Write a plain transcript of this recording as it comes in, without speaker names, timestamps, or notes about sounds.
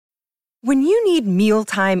When you need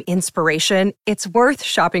mealtime inspiration, it's worth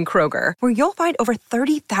shopping Kroger, where you'll find over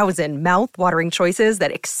 30,000 mouth-watering choices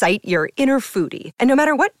that excite your inner foodie. And no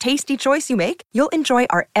matter what tasty choice you make, you'll enjoy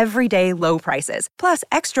our everyday low prices, plus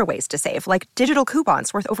extra ways to save, like digital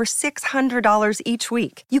coupons worth over $600 each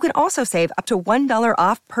week. You can also save up to $1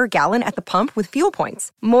 off per gallon at the pump with fuel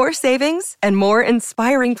points. More savings and more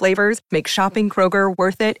inspiring flavors make shopping Kroger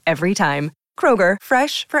worth it every time. Kroger,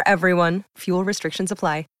 fresh for everyone. Fuel restrictions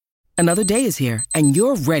apply. Another day is here, and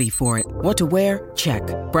you're ready for it. What to wear? Check.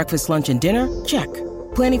 Breakfast, lunch, and dinner? Check.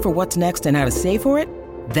 Planning for what's next and how to save for it?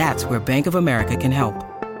 That's where Bank of America can help.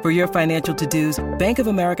 For your financial to-dos, Bank of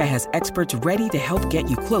America has experts ready to help get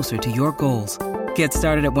you closer to your goals. Get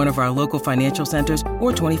started at one of our local financial centers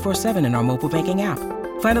or 24/7 in our mobile banking app.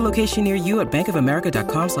 Find a location near you at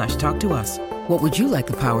bankofamerica.com/talktous. What would you like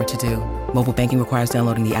the power to do? Mobile banking requires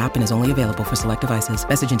downloading the app and is only available for select devices.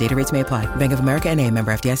 Message and data rates may apply. Bank of America N.A.,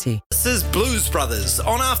 member FDIC. This is Blues Brothers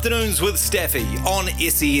on Afternoons with Staffy on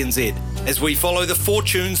SENZ as we follow the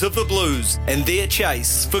fortunes of the Blues and their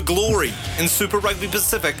chase for glory in Super Rugby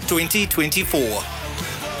Pacific 2024.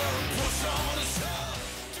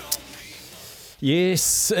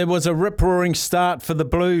 Yes, it was a rip-roaring start for the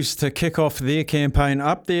Blues to kick off their campaign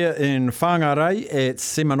up there in Whangarei at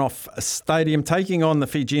Semenov Stadium, taking on the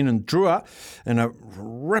Fijian Drua in a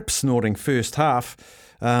rip-snorting first half.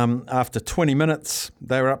 After 20 minutes,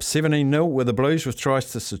 they were up 17-0 with the Blues with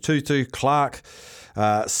tries to Sotutu, Clark.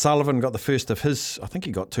 Sullivan got the first of his, I think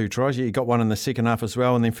he got 2 tries. Yeah, he got one in the second half as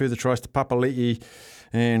well, and then further tries to Papali'i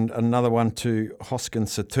and another one to Hoskin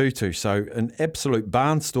Sotutu. So an absolute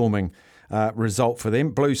barnstorming result for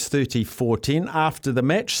them. Blues 34-10 after the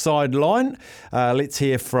match sideline. Let's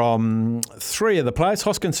hear from 3 of the players: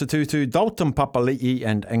 Hoskin Sotutu, Dalton Papali'i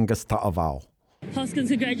and Angus Ta'avao. Hoskins,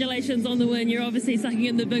 congratulations on the win. You're obviously sucking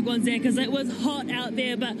in the big ones there because it was hot out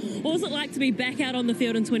there, but what was it like to be back out on the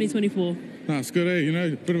field in 2024? No, it's good, You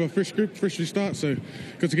know, a bit of a fresh group, fresh restart, so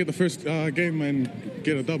good to get the first game and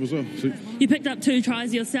get a dub as well. So. You picked up 2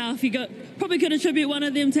 tries yourself. Probably could attribute one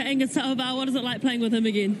of them to Angus Ta'avao. What is it like playing with him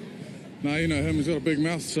again? No, you know him, he's got a big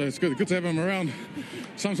mouth, so it's good to have him around.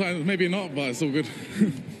 Sometimes maybe not, but it's all good.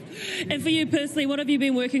 And for you personally, what have you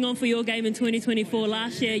been working on for your game in 2024?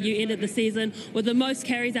 Last year you ended the season with the most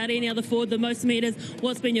carries out of any other forward, the most metres.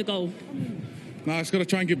 What's been your goal? No, I just got to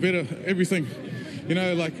try and get better, everything. You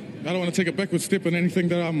know, like, I don't want to take a backward step in anything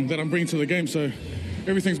that I'm bringing to the game, so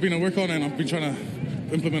everything's been a work on and I've been trying to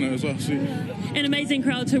implement it as well. So. An amazing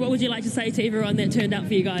crowd too. What would you like to say to everyone that turned out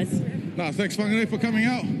for you guys? No, thanks Whangarei for coming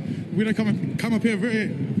out. We don't come up here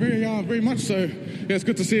very much, so yeah, it's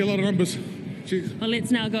good to see a lot of numbers. Cheers. Well,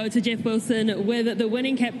 let's now go to Jeff Wilson with the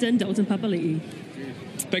winning captain, Dalton Papali'i.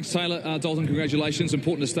 Thanks, Taylor. Dalton, congratulations.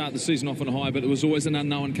 Important to start the season off on a high, but it was always an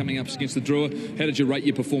unknown coming up against the Drua. How did you rate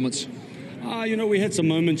your performance? You know, we had some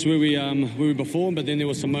moments where we performed, but then there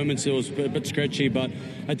were some moments that was a bit scratchy. But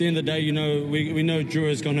at the end of the day, you know, we know Drua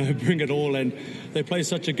is going to bring it all, and they play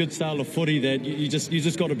such a good style of footy that you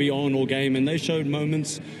just got to be on all game. And they showed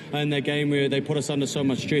moments in that game where they put us under so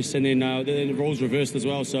much stress, and then the roles reversed as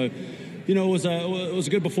well. So, you know, it was a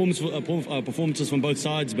good performances from both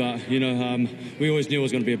sides. But you know, we always knew it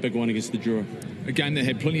was going to be a big one against the Drua. A game that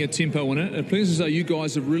had plenty of tempo in it. It appears as though you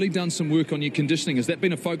guys have really done some work on your conditioning. Has that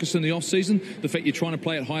been a focus in the off-season, the fact you're trying to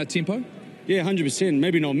play at higher tempo? Yeah, 100%.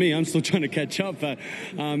 Maybe not me. I'm still trying to catch up. But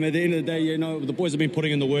at the end of the day, you know, the boys have been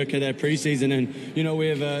putting in the work at their pre-season. And, you know, we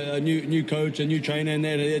have a new coach, a new trainer, and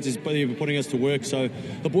they're just putting us to work. So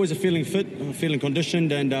the boys are feeling fit, feeling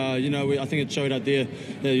conditioned. And, you know, I think it showed out there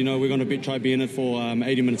that, you know, we're going to try be in it for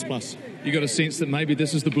 80 minutes plus. You got a sense that maybe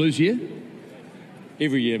this is the Blues year?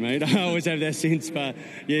 Every year, mate. I always have that sense, but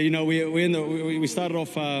yeah, you know, we started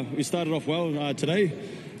off well today,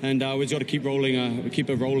 and we've got to keep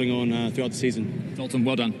it rolling on throughout the season. Dalton,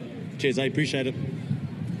 well done. Cheers, I appreciate it.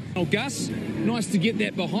 Well, Gus, nice to get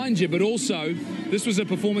that behind you, but also this was a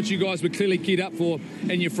performance you guys were clearly keyed up for,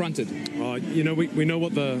 and you fronted. You know, we know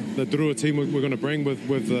what the Drua team we're going to bring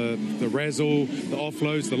with the razzle, the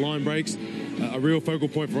offloads, the line breaks. A real focal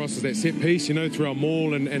point for us is that set piece, you know, through our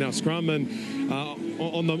maul and our scrum. And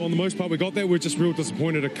on the most part, we got that. We're just real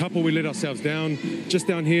disappointed. A couple, we let ourselves down. Just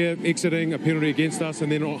down here, exiting, a penalty against us,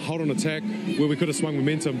 and then hold on attack where we could have swung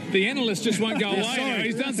momentum. The analyst just won't go away. Sorry.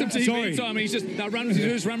 He's done some TV time. He's just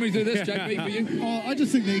run me through this, JP, for you. I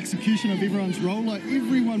just think the execution of everyone's role, like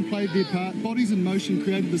everyone played their part. Bodies in motion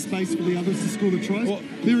created the space for the others to score the tries.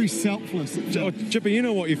 Very selfless. Chippy, you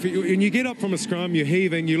know what? When you get up from a scrum, you're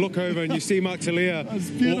heaving, you look over and you see Mark Talia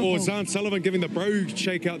or Zahn Sullivan giving the bro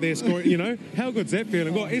shake out there, scoring. You know, how good's that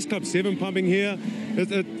feeling? Got S Club 7 pumping here.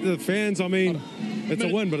 The fans, I mean, it's a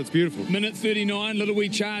win, but it's beautiful. Minute 39, little wee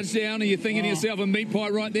charge down. Are you thinking to yourself a meat pie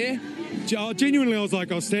right there? Genuinely, I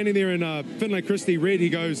was standing there in Finlay Christie Red. He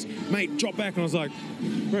goes, mate, drop back. And I was like,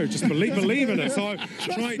 bro, just believe in it. So I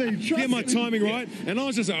try get my timing right. And I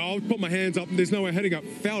was just like, I'll put my hands up. And there's no way hitting it.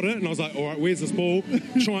 Felt it. And I was like, all right, where's this ball?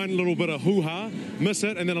 Trying a little bit of hoo-ha. Miss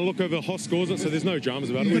it. And then I look over, Hoss scores it. So there's no dramas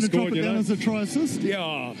about it. We scored, you know. As a try assist?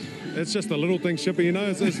 Yeah. It's just a little thing, Shippy, you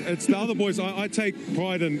know. It's the other boys. I take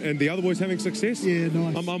pride in the other boys having success. Yeah,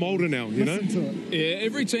 nice. I'm older now, you know. Yeah,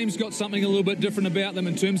 every team's got something a little bit different about them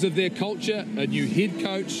in terms of their culture, a new head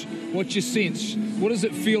coach. What's your sense? What does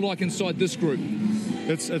it feel like inside this group?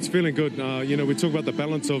 It's feeling good. You know, we talk about the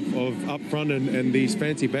balance of up front and these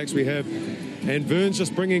fancy backs we have. And Vern's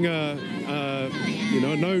just bringing I'd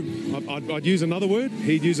use another word,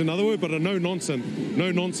 he'd use another word, but a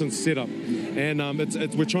no-nonsense setup. And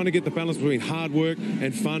we're trying to get the balance between hard work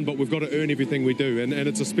and fun, but we've got to earn everything we do. And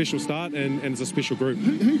it's a special start and it's a special group.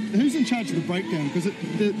 Who's in charge of the breakdown? Because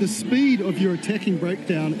the speed of your attacking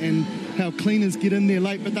breakdown and how cleaners get in there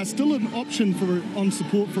late, but that's still an option on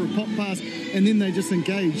support for a pop pass, and then they just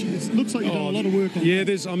engage. It looks like you've done a lot of work on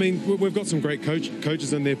that. We've got some great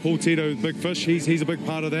coaches in there. Paul Tito, Big Fish, he's a big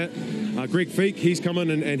part of that. Greg Feek, he's come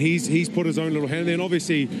in and he's put his own little hand there. And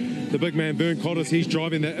obviously, the big man, Vern Cottis, he's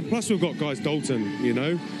driving that. And plus, we've got guys, Dalton, you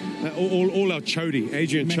know, all our Chody,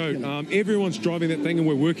 Adrian Choate. Everyone's driving that thing and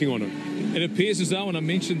we're working on it. It appears as though, and I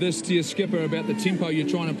mentioned this to your skipper about the tempo you're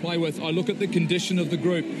trying to play with, I look at the condition of the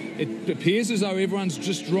group. It appears as though everyone's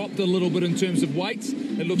just dropped a little bit in terms of weight.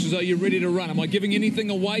 It looks as though you're ready to run. Am I giving anything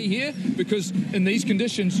away here? Because in these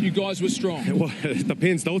conditions, you guys were strong. Well, it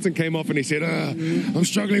depends. Dalton came off and he said, I'm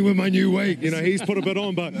struggling with my new weight. You know, he's put a bit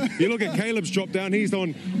on, but you look at Caleb's dropped down. He's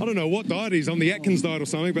on, I don't know what diet. He's on the Atkins diet or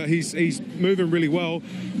something, but he's moving really well.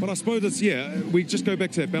 But I suppose we just go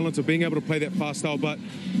back to that balance of being able to play that fast style, but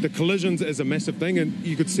the collisions is a massive thing, and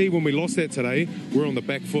you could see when we lost that today, we're on the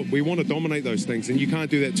back foot. We want to dominate those things, and you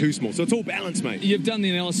can't do that too small. So it's all balance, mate. You've done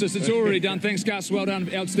the analysis. It's already done. Thanks, Gus. Well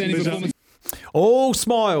done. Outstanding performance. All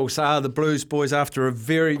smiles are the Blues boys after a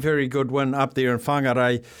very, very good win up there in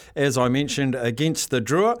Whangarei, as I mentioned, against the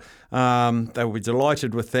Drua. They will be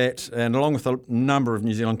delighted with that, and along with a number of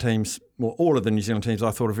New Zealand teams, well, all of the New Zealand teams,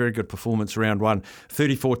 I thought a very good performance round one.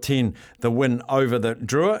 34-10, the win over the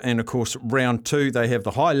Drua. And, of course, round two, they have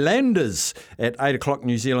the Highlanders at 8 o'clock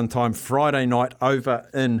New Zealand time, Friday night over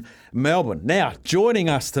in Melbourne. Now, joining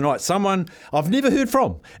us tonight, someone I've never heard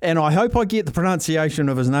from, and I hope I get the pronunciation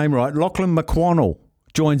of his name right, Laughlan McWhannell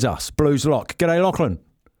joins us, Blues Lock. G'day, Laughlan.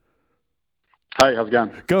 Hey, how's it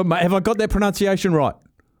going? Good, mate. Have I got that pronunciation right?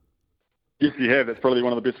 Yes, you have. It's probably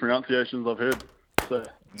one of the best pronunciations I've heard. So.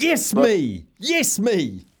 Yes, me.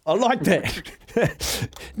 I like that.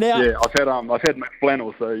 Now, yeah, I've had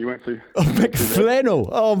McFlannel, so you went to McFlannel.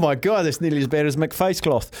 Oh my God, that's nearly as bad as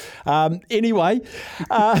McFacecloth. Anyway,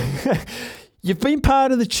 you've been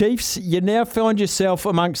part of the Chiefs. You now find yourself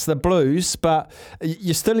amongst the Blues, but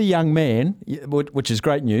you're still a young man, which is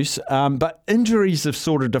great news. But injuries have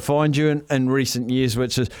sort of defined you in recent years,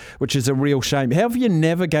 which is a real shame. How have you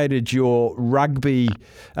navigated your rugby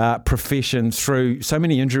profession through so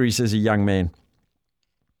many injuries as a young man?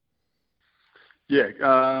 Yeah,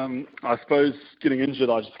 I suppose getting injured,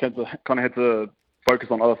 I just kind of had to focus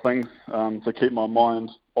on other things to keep my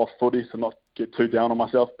mind off footy, to not get too down on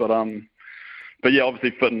myself. But yeah,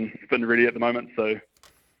 obviously fit and ready at the moment. So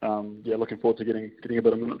looking forward to getting a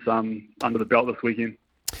bit of minutes under the belt this weekend.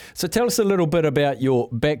 So tell us a little bit about your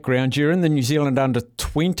background. You're in the New Zealand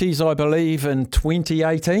under-20s, I believe, in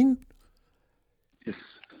 2018? Yes,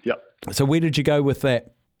 yep. So where did you go with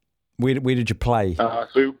that? Where did you play?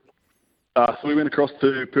 So we went across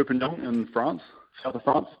to Perpignan in France, south of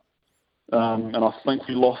France, and I think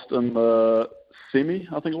we lost in the semi,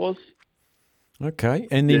 I think it was. Okay,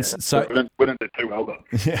 and then so we didn't do too well, but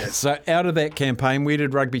yeah. So out of that campaign, where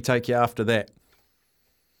did rugby take you after that?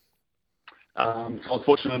 So I was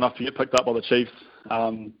fortunate enough to get picked up by the Chiefs,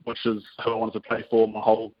 which is who I wanted to play for my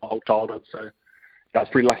whole childhood. So I was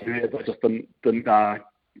pretty lucky there, but just didn't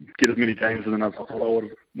get as many games as I thought I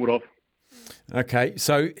would have. Okay,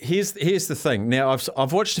 so here's the thing. Now,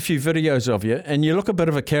 I've watched a few videos of you, and you look a bit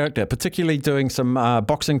of a character, particularly doing some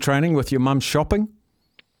boxing training with your mum's shopping.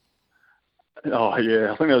 Oh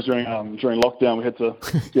yeah, I think that was during lockdown. We had to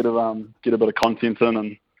get a bit of content in,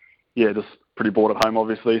 and yeah, just pretty bored at home,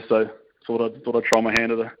 obviously. So thought I'd try my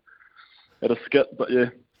hand at a skit, but yeah.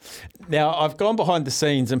 Now, I've gone behind the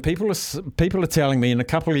scenes, and people are telling me in a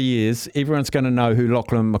couple of years everyone's going to know who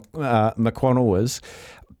Laughlan McWhannell is,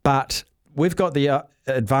 but we've got the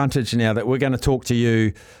advantage now that we're going to talk to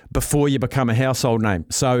you before you become a household name.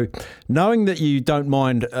 So knowing that you don't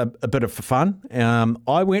mind a bit of fun,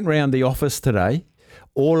 I went round the office today,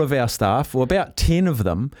 all of our staff, well, about 10 of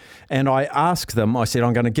them, and I asked them, I said,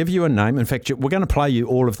 I'm going to give you a name. In fact, we're going to play you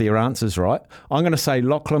all of their answers, right? I'm going to say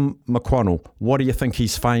Laughlan McWhannell. What do you think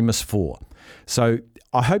he's famous for? So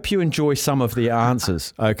I hope you enjoy some of the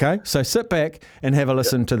answers, okay? So sit back and have a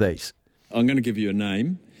listen to these. I'm going to give you a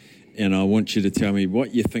name, and I want you to tell me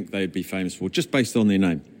what you think they'd be famous for, just based on their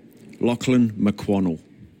name. Laughlan McWhannell.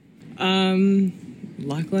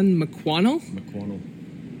 Laughlan McWhannell? McWhannell.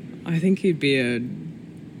 I think he'd be a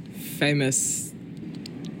famous,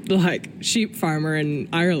 sheep farmer in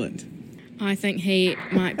Ireland. I think he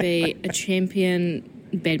might be a champion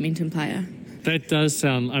badminton player. That does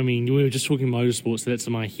sound, we were just talking motorsports, so that's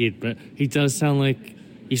in my head, but he sounds like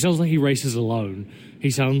he races alone. He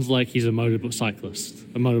sounds like he's a motorcyclist,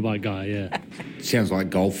 a motorbike guy, yeah. Sounds like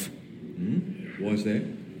golf. Why is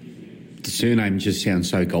that? The surname just sounds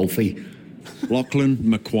so golfy. Laughlan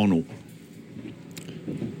McWhannell.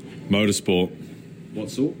 Motorsport. What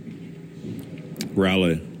sort?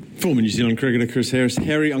 Rally. Former New Zealand cricketer Chris Harris.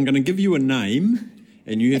 Harry, I'm going to give you a name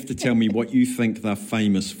and you have to tell me what you think they're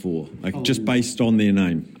famous for, just based on their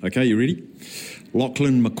name. Okay, you ready?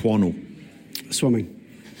 Laughlan McWhannell. Swimming.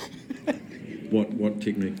 What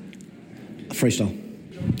technique? Freestyle.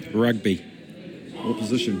 Rugby. What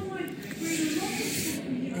position?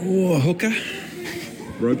 Hooker.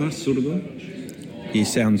 Robust sort of guy? He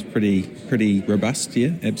sounds pretty robust,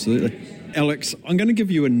 yeah, absolutely. Alex, I'm going to give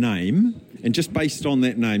you a name, and just based on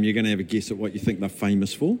that name, you're going to have a guess at what you think they're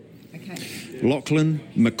famous for. Okay. Laughlan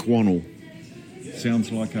McWhannell. Sounds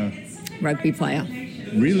like a... Rugby player.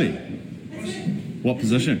 Really? What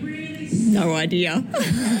position? No idea.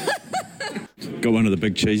 Got one of the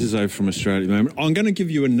big cheeses over from Australia at the moment. I'm going to give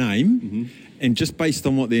you a name, and just based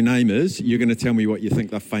on what their name is, you're going to tell me what you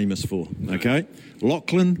think they're famous for, okay?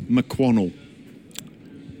 Laughlan McWhannell.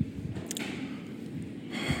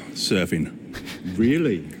 Surfing.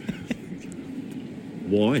 Really?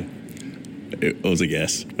 Why? It was a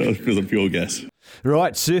guess. It was a pure guess.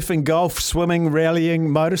 Right, surfing, golf, swimming, rallying,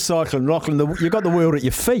 motorcycling. Laughlan, you've got the world at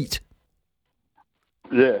your feet.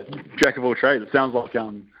 Yeah, jack of all trades. It sounds like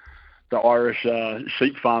the Irish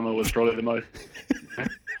sheep farmer was probably the most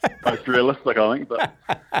realistic, I think. But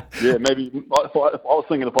yeah, maybe if I was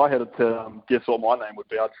thinking if I had to guess what my name would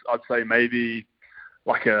be, I'd say maybe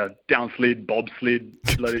like a downsled, bobsled,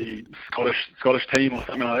 bloody Scottish team or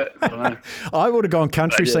something like that. I don't know. I would have gone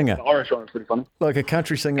country singer. The Irish one was pretty funny. Like a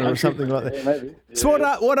country singer or something like that. Yeah, maybe. Yeah. So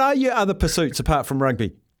what are your other pursuits apart from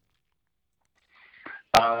rugby?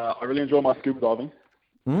 I really enjoy my scuba diving.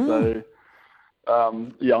 So,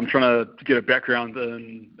 I'm trying to get a background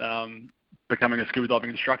in becoming a scuba diving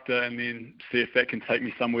instructor and then see if that can take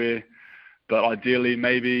me somewhere. But ideally,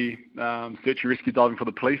 maybe search and rescue diving for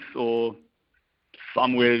the police or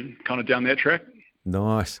somewhere kind of down that track.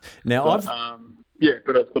 Nice. Now, bit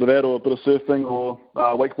of that or a bit of surfing or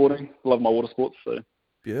wakeboarding. Love my water sports. So.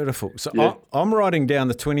 Beautiful. So yeah. I'm writing down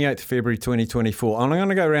the 28th of February 2024. I'm going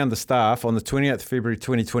to go around the staff on the 28th of February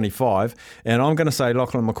 2025, and I'm going to say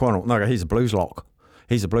Laughlan McWhannell. No, he's a blues lock.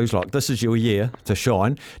 He's a blues lock. This is your year to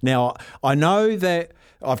shine. Now, I know that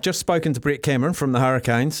I've just spoken to Brett Cameron from the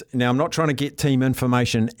Hurricanes. Now, I'm not trying to get team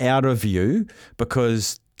information out of you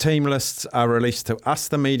because team lists are released to us,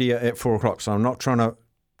 the media, at 4 o'clock. So I'm not trying to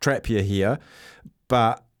trap you here.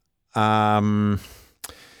 But do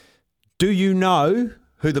you know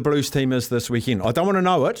who the Blues team is this weekend? I don't want to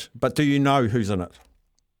know it, but do you know who's in it?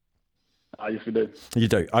 Yes, we do. You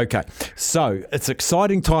do? Okay. So it's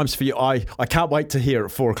exciting times for you. I can't wait to hear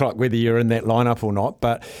at 4 o'clock whether you're in that lineup or not,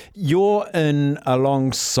 but you're in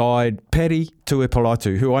alongside Paddy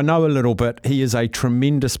Tuipolatu, who I know a little bit. He is a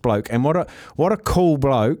tremendous bloke, and what a cool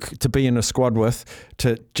bloke to be in a squad with,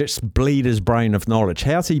 to just bleed his brain of knowledge.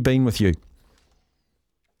 How's he been with you?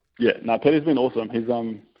 Yeah, no, Paddy's been awesome.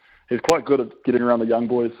 He's quite good at getting around the young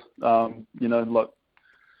boys,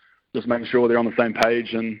 just making sure they're on the same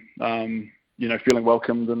page and, feeling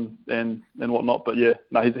welcomed and whatnot. But yeah,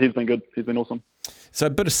 no, he's been good. He's been awesome. So a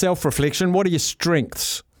bit of self-reflection. What are your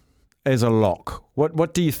strengths as a lock?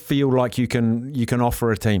 What do you feel like you can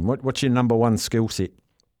offer a team? What's your number one skill set?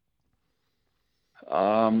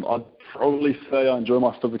 I'd probably say I enjoy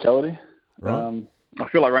my physicality. Right. I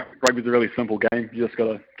feel like rugby's a really simple game. You just got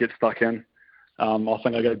to get stuck in. I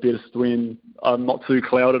think I get best when I'm not too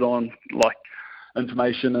clouded on like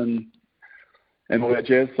information and all that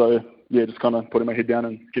jazz. So just kind of putting my head down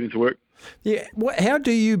and getting to work. Yeah, how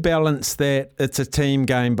do you balance that it's a team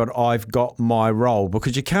game but I've got my role?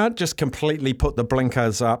 Because you can't just completely put the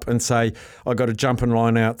blinkers up and say, I got to jump in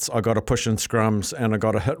lineouts, I got to push in scrums, and I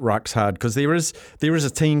got to hit rucks hard, because there is a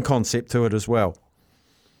team concept to it as well.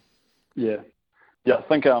 Yeah, I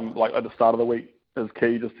think like at the start of the week is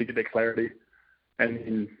key, just to get that clarity,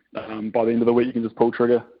 and then by the end of the week you can just pull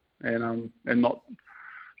trigger and not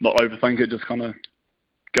overthink it, just kind of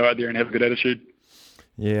go out there and have a good attitude.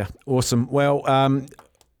 Yeah, awesome. Well,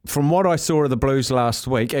 from what I saw of the Blues last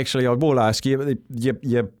week, actually, I will ask you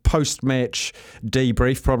your post-match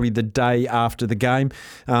debrief, probably the day after the game.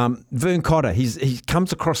 Vern Cotter, he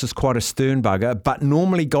comes across as quite a stern bugger, but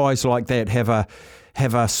normally guys like that have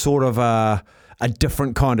a sort of a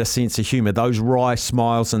different kind of sense of humour. Those wry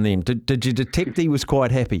smiles in them. Did you detect he was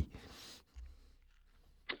quite happy?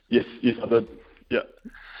 Yes, I did.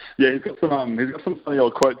 Yeah, he's got some funny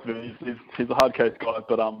old quotes. He's a hard case guy,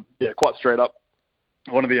 but quite straight up.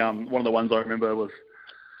 One of the ones I remember was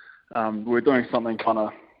we were doing something kind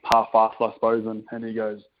of half-assed, I suppose, and he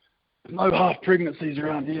goes, "There's no half pregnancies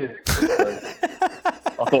around here." So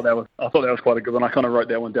I thought that was quite a good one. I kind of wrote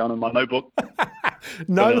that one down in my notebook.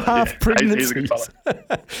 Half pregnancies. He's a good fella.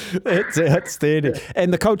 That's outstanding. Yeah.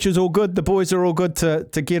 And the coaches all good. The boys are all good to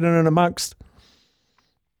get in and amongst.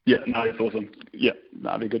 Yeah, no, it's awesome. Yeah,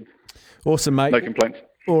 that'd be good. Awesome, mate. No complaints.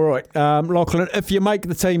 All right, Laughlan, if you make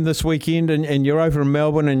the team this weekend and you're over in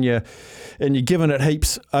Melbourne and you're giving it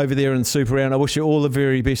heaps over there in Super Round, I wish you all the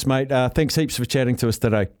very best, mate. Thanks heaps for chatting to us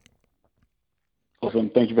today. Awesome.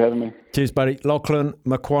 Thank you for having me. Cheers, buddy. Laughlan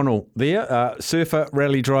McWhannell there, surfer,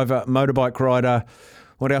 rally driver, motorbike rider.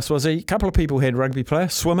 What else was he? A couple of people had rugby player,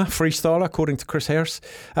 swimmer, freestyler, according to Chris Harris.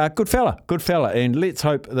 Good fella. And let's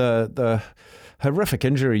hope the horrific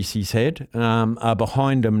injuries he's had are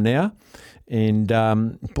behind him now. And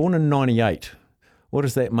born in 98. What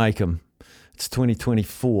does that make him? It's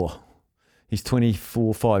 2024. He's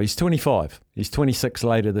 24-5. He's 25. He's 26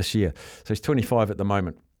 later this year. So he's 25 at the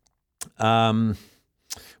moment.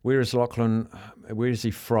 Where is Laughlan? Where is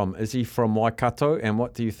he from? Is he from Waikato? And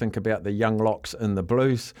what do you think about the young Locks in the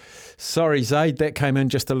Blues? Sorry, Zaid, that came in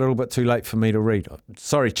just a little bit too late for me to read.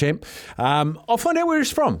 Sorry, champ. I'll find out where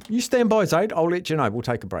he's from. You stand by, Zaid. I'll let you know. We'll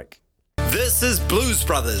take a break. This is Blues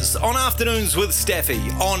Brothers on Afternoons with Staffy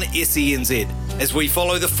on SENZ as we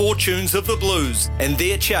follow the fortunes of the Blues and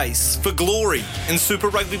their chase for glory in Super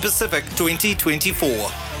Rugby Pacific 2024.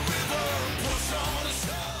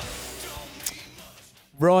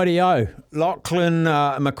 Rightio. Laughlan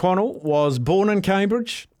McWhannell was born in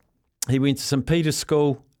Cambridge. He went to St Peter's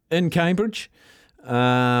School in Cambridge,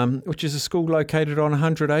 which is a school located on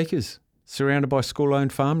 100 acres, surrounded by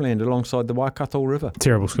school-owned farmland alongside the Waikato River.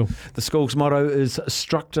 Terrible school. The school's motto is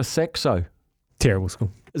Structa Saxo. Terrible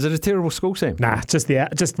school. Is it a terrible school, Sam? Nah,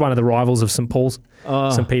 just one of the rivals of St Paul's.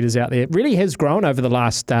 St Peter's out there. It really has grown over the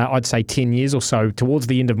last, I'd say, 10 years or so. Towards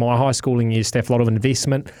the end of my high schooling years, Steph, a lot of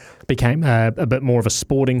investment. Became a bit more of a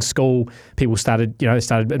sporting school. People started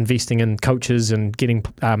investing in coaches and getting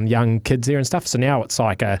young kids there and stuff. So now it's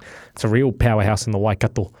like it's a real powerhouse in the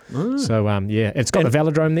Waikato. So it's got the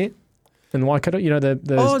velodrome there in Waikato. You know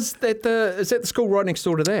is that the school right next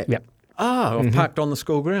door to that? Yep. I've parked on the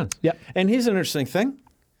school grounds. Yep. And here's an interesting thing.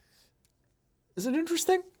 Is it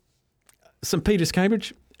interesting? St Peter's,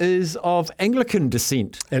 Cambridge, is of Anglican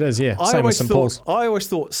descent. It is, yeah. Same as St Paul's. I always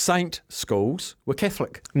thought Saint schools were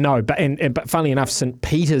Catholic. No, but funnily enough, St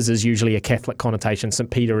Peter's is usually a Catholic connotation. St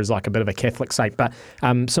Peter is like a bit of a Catholic saint, but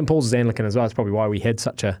St Paul's is Anglican as well. That's probably why we had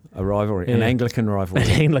such a rivalry, an Anglican rivalry.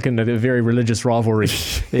 A very religious rivalry,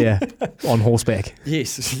 yeah, on horseback.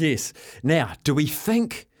 Yes. Now, do we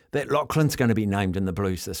think that Laughlan's going to be named in the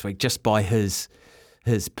Blues this week just by his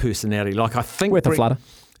personality? Like, I think worth a flutter.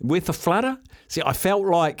 Worth a flutter. See, I felt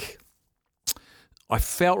like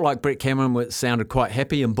Brett Cameron sounded quite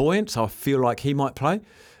happy and buoyant, so I feel like he might play.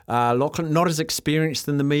 Laughlan, not as experienced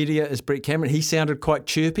in the media as Brett Cameron. He sounded quite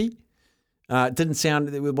chirpy.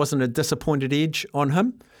 There wasn't a disappointed edge on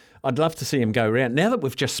him. I'd love to see him go around. Now that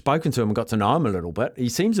we've just spoken to him and got to know him a little bit, he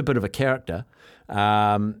seems a bit of a character.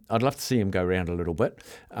 I'd love to see him go around a little bit.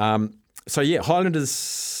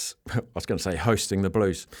 Highlanders, I was going to say hosting the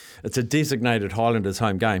Blues. It's a designated Highlanders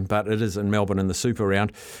home game, but it is in Melbourne in the Super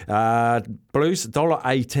Round. Blues,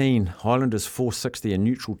 $1.18. Highlanders, $4.60 in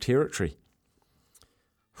neutral territory.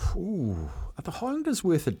 Ooh, are the Highlanders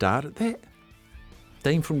worth a dart at that?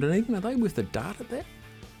 Dean from Dunedin, are they worth a dart at that?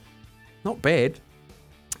 Not bad.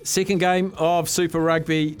 Second game of Super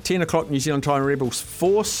Rugby, 10 o'clock New Zealand time, Rebels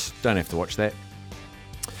Force. Don't have to watch that.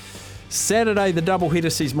 Saturday, the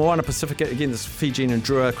doubleheader sees Moana Pacifica against Fijian and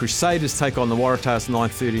Drua. Crusaders take on the Waratahs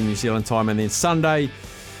 9:30 New Zealand time. And then Sunday,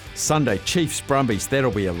 Chiefs Brumbies.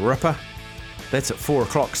 That'll be a ripper. That's at 4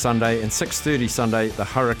 o'clock Sunday. And 6:30 Sunday, the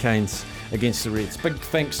Hurricanes against the Reds. Big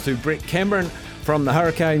thanks to Brett Cameron from the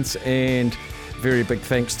Hurricanes, and very big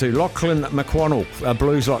thanks to Laughlan McWhannell,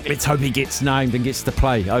 Blues lock. Let's hope he gets named and gets to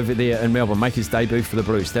play over there in Melbourne, make his debut for the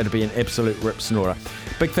Blues. That'd be an absolute rip snorer.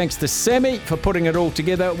 Big thanks to Sammy for putting it all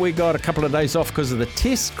together. We got a couple of days off because of the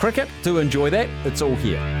Test cricket. Do enjoy that. It's all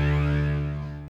here.